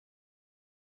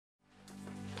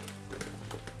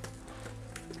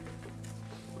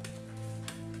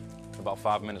about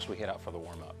 5 minutes, we head out for the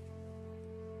warm-up.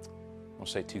 I want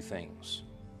to say two things.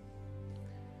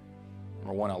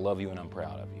 Number one, I love you and I'm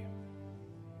proud of you.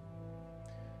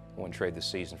 I wouldn't trade this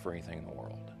season for anything in the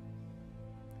world.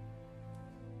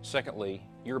 Secondly,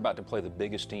 you're about to play the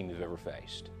biggest team you've ever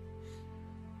faced.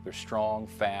 They're strong,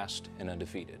 fast, and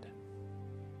undefeated.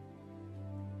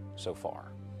 So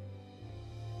far.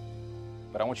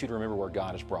 But I want you to remember where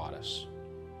God has brought us.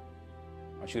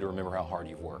 I want you to remember how hard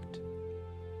you've worked.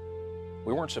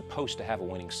 We weren't supposed to have a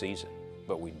winning season,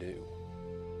 but we do.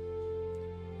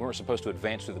 We weren't supposed to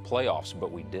advance through the playoffs,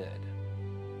 but we did.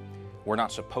 We're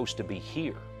not supposed to be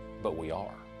here, but we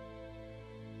are.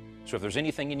 So if there's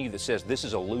anything in you that says this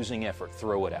is a losing effort,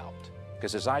 throw it out.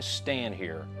 Because as I stand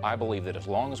here, I believe that as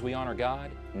long as we honor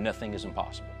God, nothing is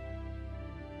impossible.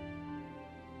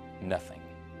 Nothing.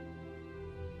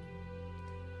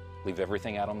 Leave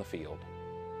everything out on the field.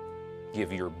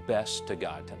 Give your best to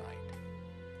God tonight.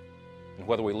 And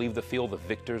whether we leave the field the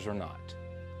victors or not,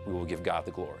 we will give God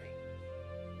the glory.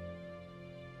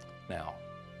 Now,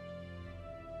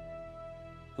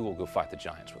 who will go fight the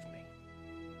giants with me?